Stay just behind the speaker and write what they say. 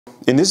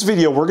in this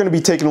video, we're going to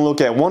be taking a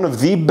look at one of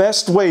the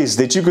best ways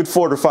that you could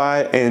fortify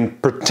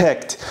and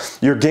protect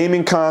your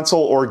gaming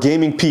console or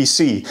gaming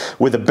PC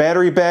with a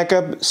battery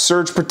backup,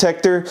 surge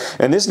protector,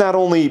 and this not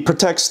only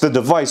protects the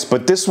device,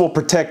 but this will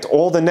protect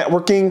all the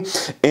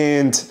networking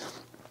and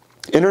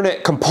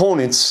internet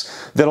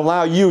components that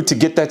allow you to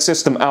get that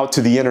system out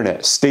to the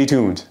internet. Stay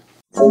tuned.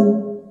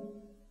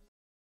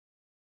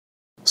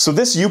 So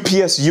this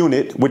UPS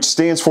unit, which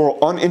stands for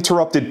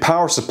uninterrupted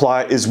power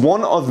supply, is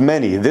one of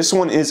many. This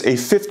one is a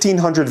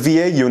 1500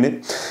 VA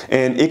unit,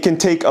 and it can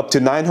take up to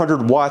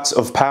 900 watts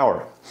of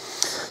power.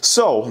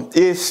 So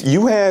if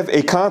you have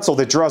a console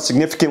that draws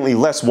significantly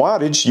less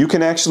wattage, you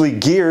can actually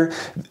gear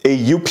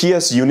a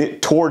UPS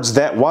unit towards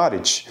that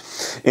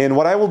wattage. And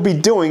what I will be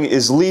doing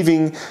is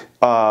leaving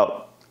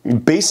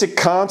basic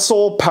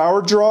console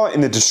power draw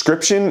in the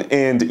description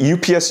and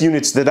UPS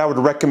units that I would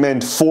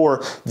recommend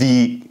for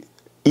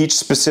each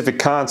specific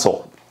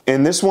console.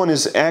 And this one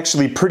is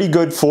actually pretty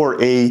good for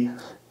a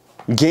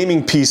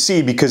gaming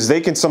PC because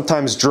they can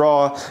sometimes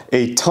draw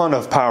a ton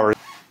of power.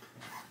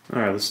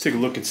 Alright, let's take a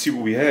look and see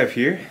what we have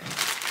here.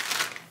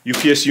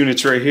 UPS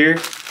units right here.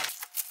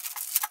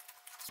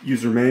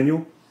 User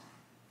manual.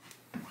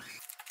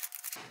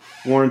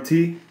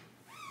 Warranty.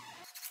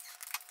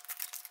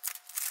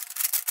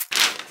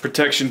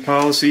 Protection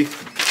policy.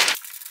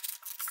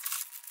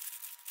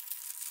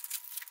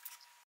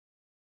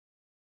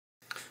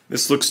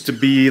 This looks to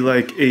be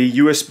like a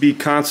USB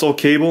console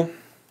cable.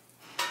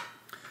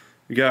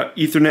 We got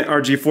Ethernet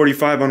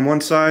RJ45 on one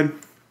side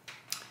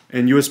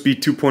and USB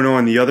 2.0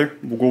 on the other.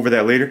 We'll go over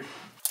that later.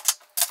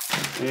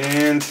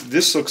 And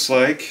this looks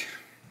like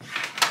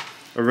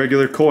a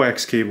regular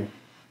coax cable.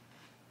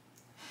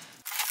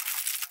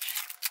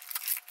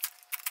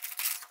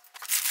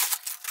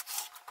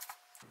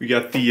 We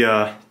got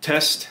the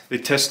test. They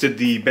tested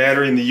the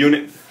battery in the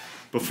unit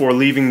before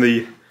leaving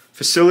the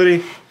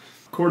facility.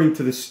 According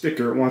to the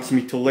sticker, it wants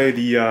me to lay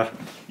the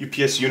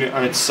UPS unit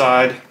on its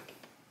side.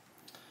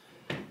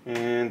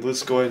 And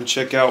let's go ahead and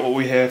check out what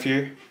we have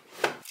here.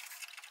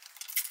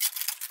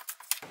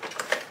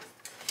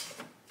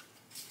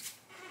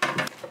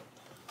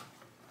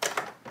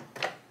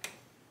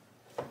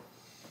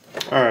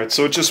 Alright,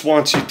 so it just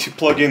wants you to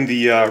plug in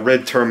the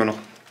red terminal,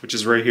 which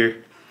is right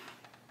here.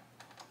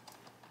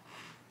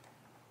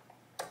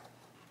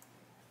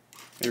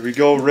 There we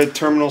go, red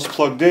terminal's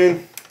plugged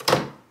in.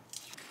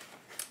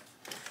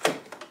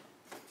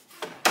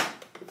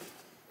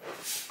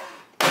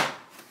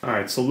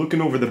 Alright, so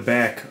looking over the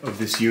back of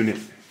this unit,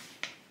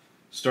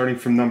 starting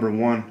from number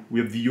 1,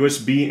 we have the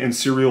USB and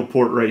serial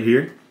port right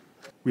here.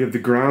 We have the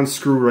ground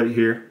screw right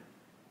here.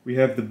 We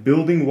have the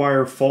building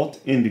wire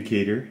fault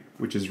indicator,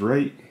 which is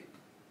right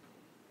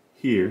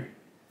here.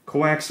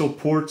 Coaxial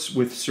ports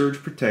with surge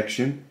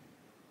protection.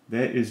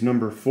 That is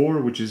number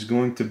 4, which is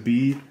going to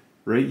be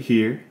right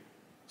here.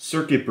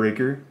 Circuit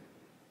breaker,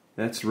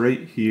 that's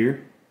right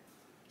here.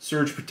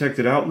 Surge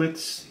protected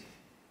outlets,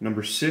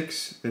 number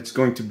 6, that's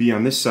going to be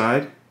on this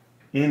side.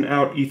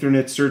 In-out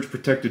Ethernet surge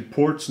protected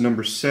ports,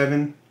 number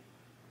 7,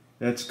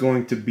 that's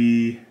going to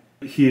be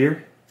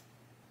here.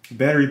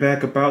 Battery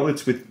backup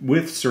outlets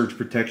with surge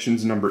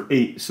protections, number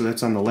 8, so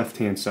that's on the left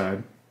hand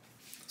side.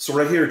 So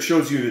right here it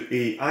shows you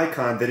an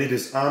icon that it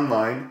is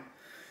online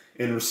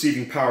and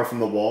receiving power from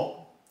the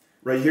wall.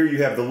 Right here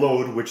you have the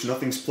load, which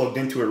nothing's plugged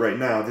into it right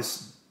now.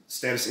 This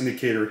status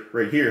indicator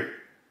right here,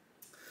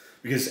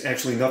 because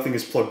actually nothing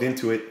is plugged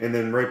into it, and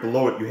then right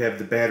below it you have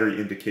the battery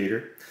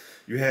indicator.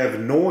 You have a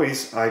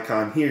noise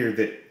icon here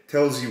that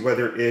tells you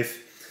whether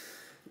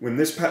when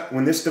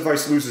this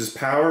device loses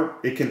power,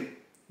 it can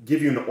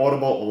give you an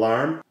audible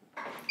alarm.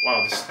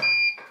 Wow,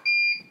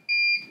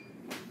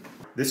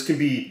 this can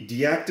be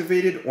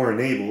deactivated or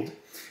enabled.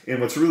 And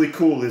what's really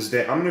cool is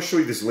that, I'm going to show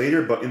you this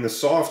later, but in the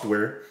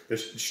software, the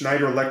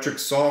Schneider Electric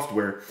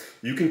software,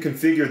 you can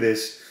configure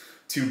this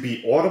to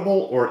be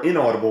audible or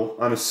inaudible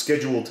on a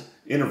scheduled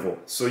interval.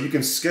 So you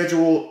can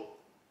schedule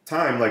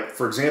time, like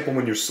for example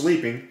when you're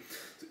sleeping,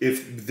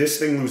 if this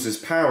thing loses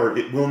power,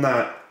 it will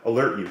not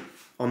alert you.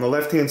 On the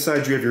left hand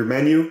side you have your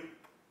menu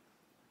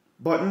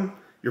button,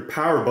 your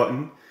power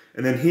button,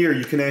 and then here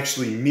you can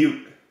actually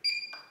mute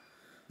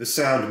the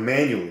sound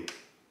manually.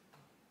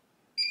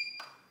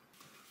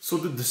 So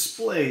the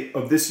display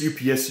of this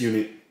UPS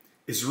unit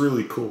is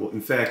really cool.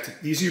 In fact,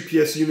 these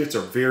UPS units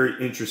are very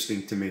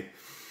interesting to me.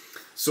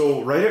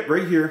 So right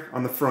here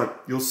on the front,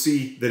 you'll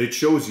see that it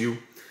shows you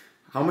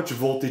how much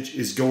voltage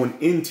is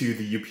going into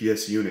the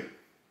UPS unit.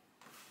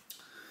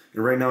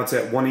 And right now it's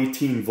at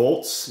 118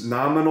 volts.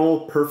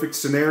 Nominal perfect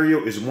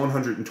scenario is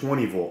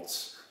 120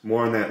 volts.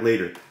 More on that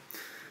later.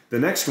 The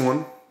next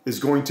one is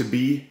going to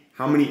be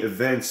how many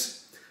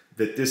events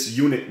that this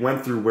unit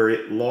went through where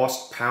it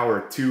lost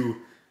power to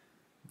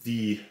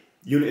the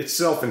unit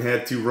itself and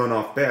had to run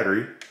off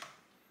battery.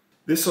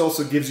 This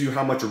also gives you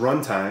how much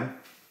runtime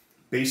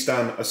based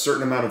on a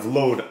certain amount of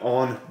load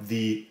on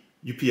the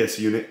UPS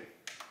unit.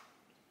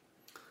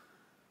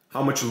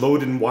 How much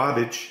load and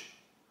wattage.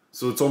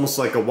 So it's almost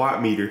like a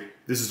watt meter.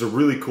 This is a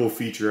really cool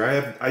feature.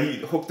 I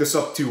hooked this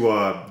up to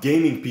a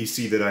gaming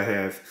PC that I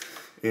have,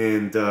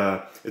 and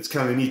it's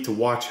kind of neat to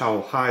watch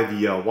how high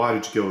the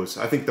wattage goes.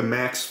 I think the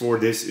max for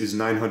this is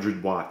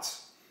 900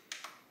 watts.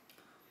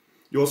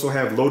 You also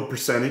have load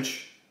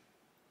percentage.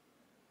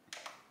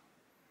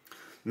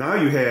 Now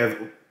you have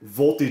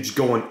voltage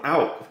going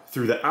out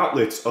through the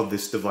outlets of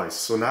this device.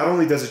 So not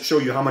only does it show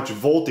you how much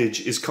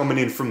voltage is coming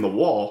in from the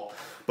wall,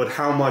 but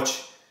how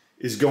much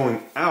is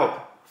going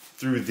out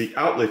through the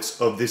outlets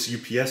of this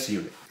UPS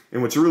unit.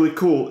 And what's really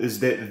cool is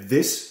that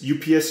this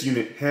UPS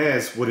unit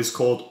has what is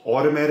called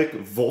automatic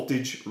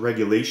voltage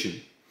regulation.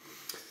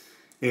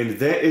 And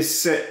that is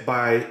set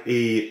by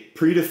a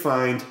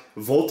predefined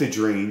voltage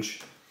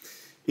range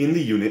in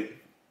the unit.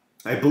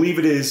 I believe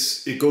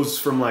it goes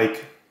from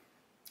like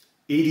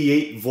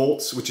 88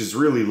 volts, which is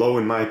really low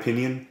in my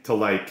opinion, to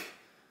like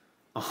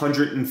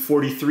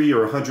 143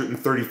 or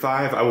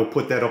 135. I will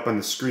put that up on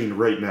the screen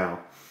right now.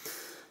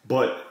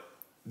 But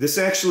this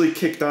actually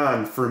kicked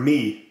on for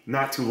me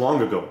not too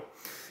long ago.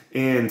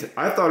 And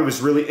I thought it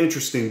was really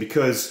interesting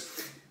because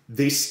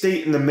they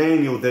state in the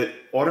manual that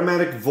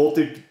automatic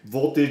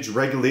voltage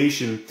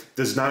regulation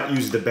does not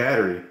use the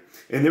battery.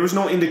 And there was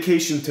no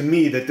indication to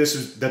me that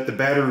the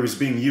battery was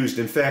being used.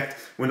 In fact,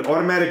 when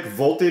automatic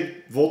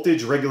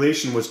voltage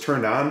regulation was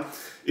turned on,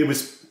 it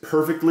was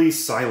perfectly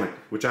silent,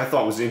 which I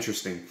thought was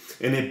interesting.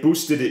 And it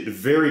boosted it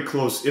very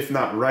close, if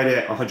not right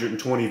at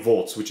 120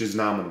 volts, which is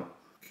nominal.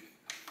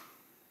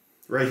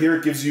 Right here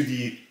it gives you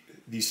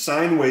the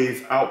sine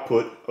wave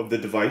output of the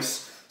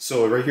device.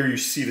 So right here you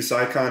see this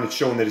icon, it's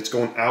showing that it's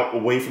going out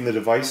away from the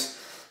device.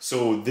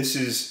 So this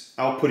is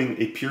outputting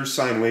a pure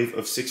sine wave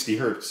of 60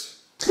 Hertz.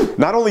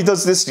 Not only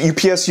does this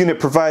UPS unit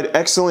provide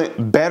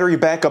excellent battery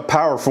backup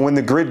power for when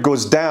the grid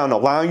goes down,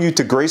 allowing you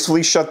to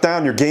gracefully shut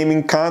down your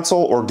gaming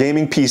console or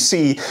gaming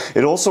PC,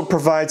 it also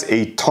provides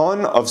a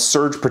ton of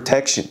surge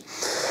protection.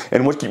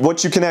 And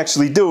what you can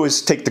actually do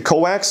is take the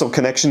coaxial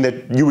connection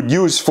that you would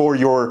use for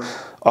your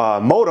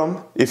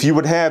modem. If you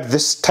would have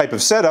this type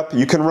of setup,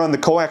 you can run the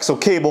coaxial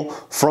cable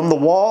from the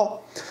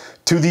wall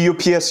to the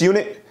UPS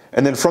unit,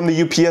 and then from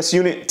the UPS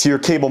unit to your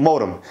cable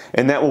modem,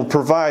 and that will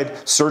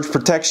provide surge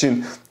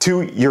protection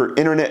to your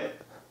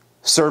internet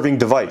serving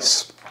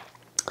device.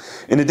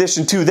 In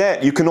addition to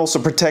that, you can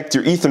also protect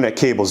your Ethernet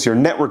cables, your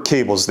network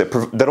cables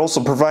that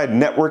also provide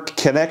network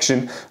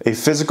connection, a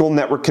physical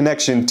network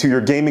connection to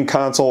your gaming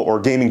console or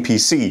gaming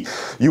PC.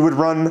 You would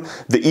run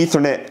the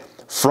Ethernet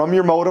from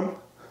your modem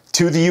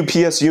to the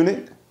UPS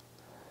unit,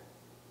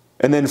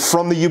 and then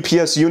from the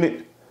UPS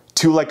unit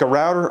to like a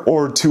router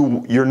or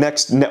to your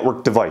next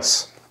network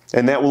device.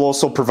 And that will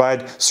also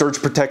provide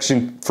surge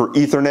protection for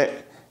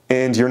Ethernet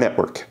and your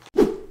network.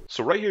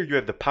 So right here you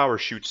have the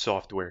PowerChute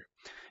software.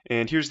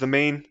 And here's the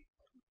main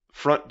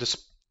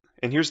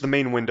here's the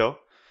main window.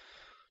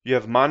 You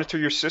have monitor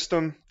your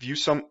system, view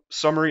some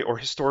summary or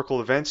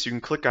historical events. You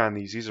can click on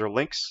these. These are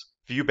links.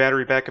 View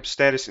battery backup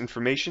status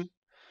information.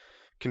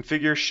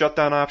 Configure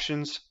shutdown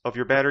options of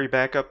your battery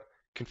backup.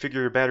 Configure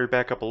your battery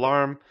backup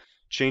alarm.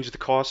 Change the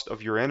cost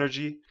of your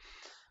energy.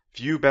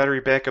 View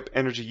battery backup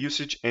energy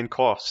usage and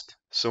cost.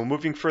 So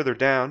moving further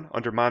down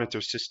under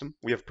monitor system,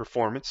 we have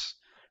performance.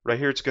 Right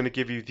here it's going to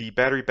give you the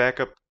battery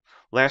backup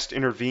last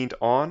intervened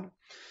on,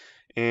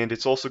 and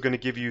it's also going to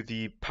give you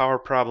the power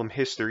problem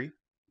history.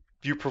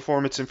 View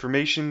performance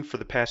information for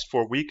the past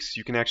 4 weeks.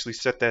 You can actually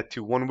set that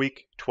to 1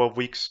 week, 12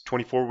 weeks,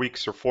 24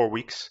 weeks, or 4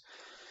 weeks.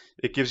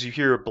 It gives you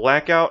here a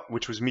blackout,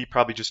 which was me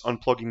probably just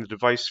unplugging the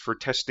device for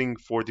testing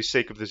for the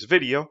sake of this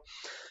video.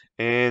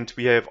 And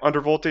we have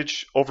under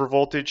voltage, over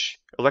voltage,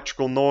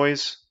 electrical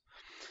noise.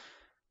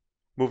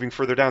 Moving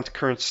further down to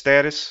current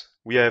status,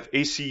 we have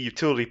AC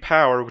utility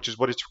power, which is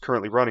what it's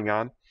currently running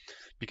on,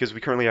 because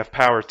we currently have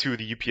power to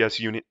the UPS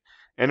unit.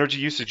 Energy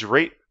usage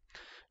rate,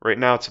 right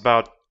now it's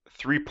about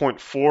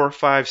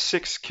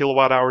 3.456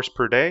 kilowatt hours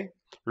per day.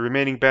 The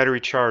remaining battery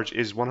charge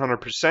is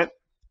 100%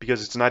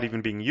 because it's not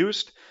even being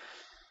used.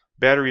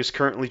 Battery is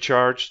currently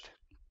charged.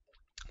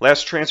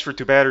 Last transfer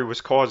to battery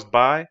was caused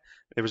by,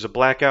 there was a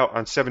blackout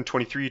on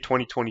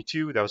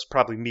 7/23/2022. That was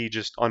probably me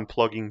just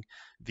unplugging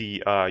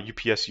the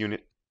UPS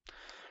unit.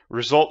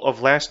 Result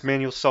of last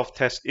manual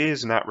self-test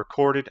is not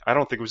recorded. I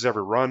don't think it was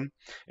ever run.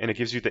 And it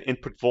gives you the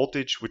input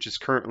voltage, which is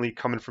currently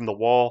coming from the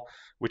wall,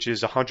 which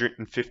is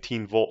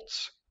 115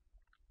 volts.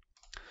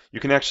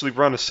 You can actually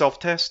run a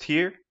self-test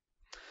here,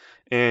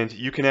 and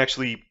you can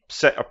actually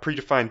set a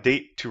predefined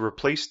date to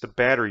replace the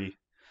battery.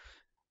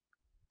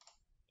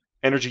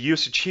 Energy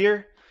usage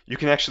here. You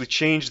can actually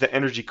change the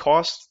energy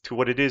cost to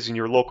what it is in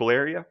your local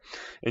area,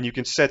 and you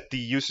can set the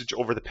usage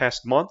over the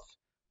past month,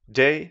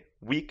 day,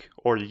 week,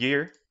 or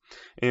year,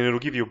 and it'll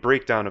give you a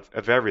breakdown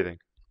of everything.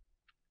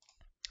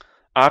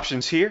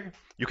 Options here.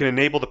 You can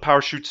enable the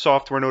PowerChute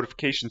software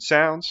notification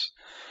sounds.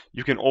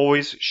 You can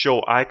always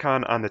show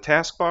icon on the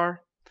taskbar.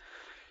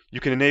 You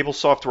can enable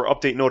software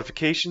update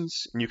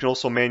notifications, and you can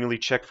also manually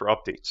check for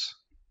updates.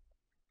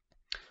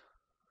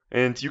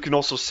 And you can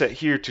also set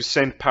here to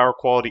send power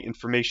quality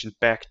information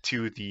back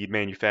to the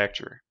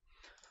manufacturer.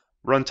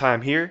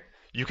 Runtime here,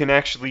 you can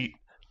actually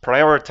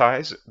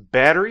prioritize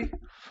battery,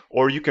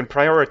 or you can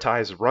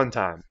prioritize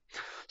runtime.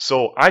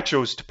 So I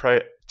chose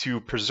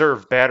to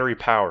preserve battery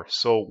power.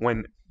 So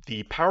when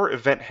the power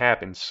event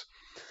happens,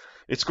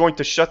 it's going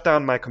to shut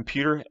down my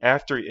computer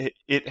after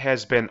it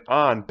has been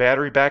on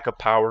battery backup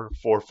power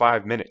for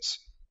 5 minutes.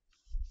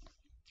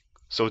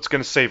 So it's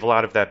going to save a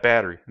lot of that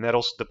battery, and that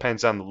also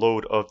depends on the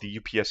load of the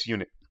UPS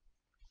unit.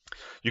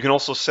 You can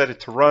also set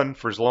it to run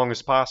for as long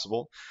as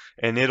possible,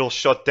 and it'll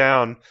shut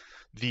down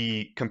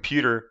the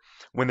computer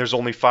when there's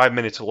only 5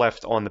 minutes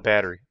left on the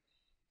battery.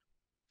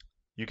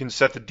 You can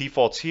set the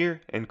defaults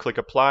here and click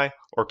apply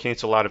or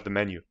cancel out of the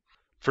menu.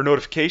 For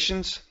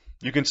notifications,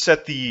 you can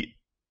set the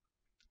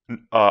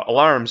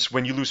alarms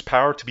when you lose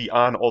power to be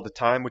on all the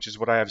time, which is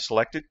what I have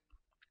selected.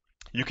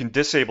 You can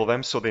disable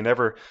them so they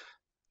never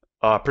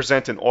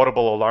present an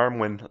audible alarm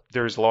when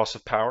there is loss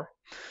of power.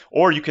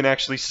 Or you can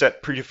actually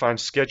set predefined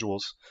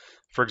schedules.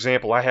 For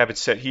example, I have it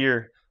set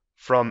here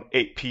from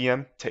 8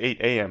 p.m. to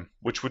 8 a.m.,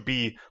 which would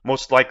be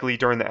most likely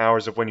during the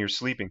hours of when you're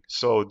sleeping.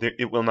 So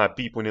it will not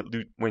beep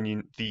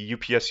when the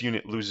UPS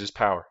unit loses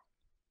power.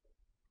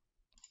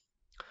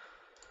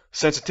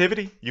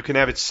 Sensitivity, you can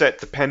have it set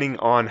depending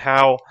on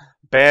how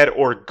bad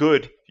or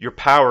good your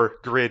power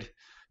grid,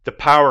 the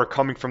power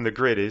coming from the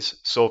grid is.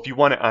 So if you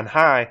want it on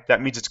high,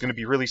 that means it's going to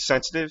be really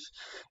sensitive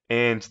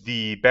and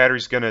the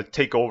battery's going to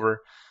take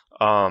over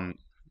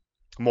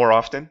more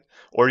often.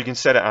 Or you can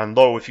set it on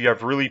low if you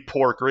have really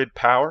poor grid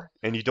power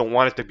and you don't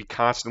want it to be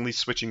constantly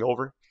switching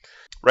over.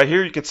 Right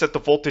here you can set the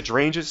voltage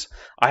ranges.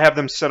 I have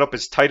them set up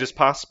as tight as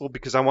possible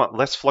because I want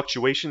less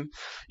fluctuation,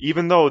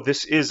 even though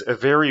this is a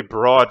very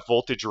broad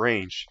voltage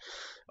range.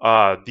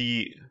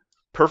 The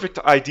perfect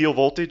ideal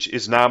voltage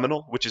is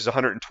nominal, which is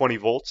 120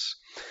 volts,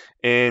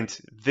 and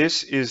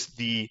this is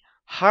the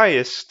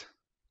highest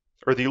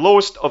or the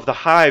lowest of the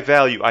high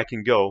value I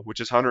can go,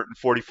 which is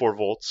 144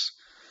 volts,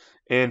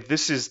 and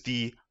this is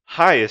the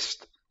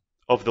highest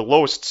of the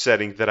lowest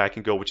setting that I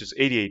can go, which is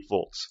 88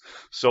 volts.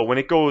 So when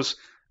it goes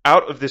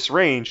out of this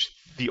range,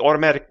 the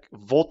automatic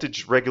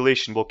voltage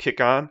regulation will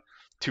kick on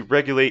to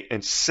regulate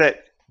and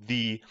set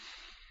the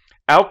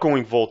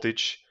outgoing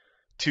voltage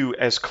to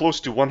as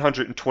close to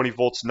 120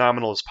 volts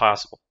nominal as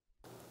possible.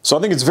 So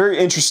I think it's very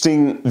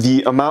interesting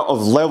the amount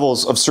of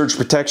levels of surge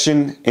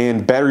protection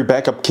and battery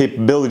backup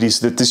capabilities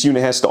that this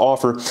unit has to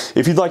offer.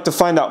 If you'd like to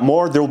find out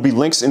more, there will be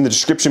links in the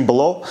description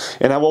below,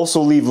 and I will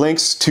also leave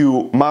links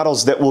to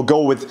models that will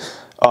go with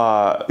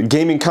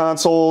gaming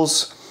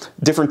consoles,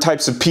 different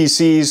types of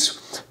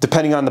PCs,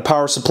 depending on the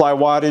power supply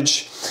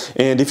wattage.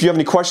 And if you have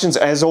any questions,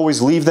 as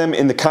always, leave them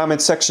in the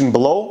comment section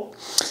below.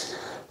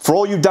 For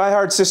all you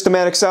diehard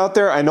systematics out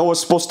there, I know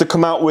it's supposed to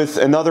come out with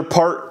another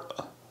part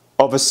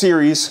of a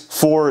series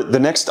for the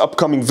next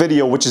upcoming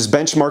video, which is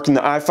benchmarking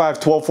the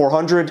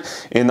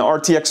i5-12400 and the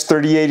RTX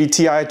 3080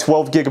 Ti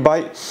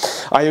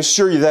 12GB. I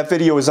assure you that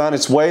video is on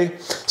its way.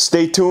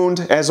 Stay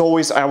tuned. As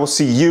always, I will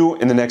see you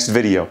in the next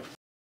video.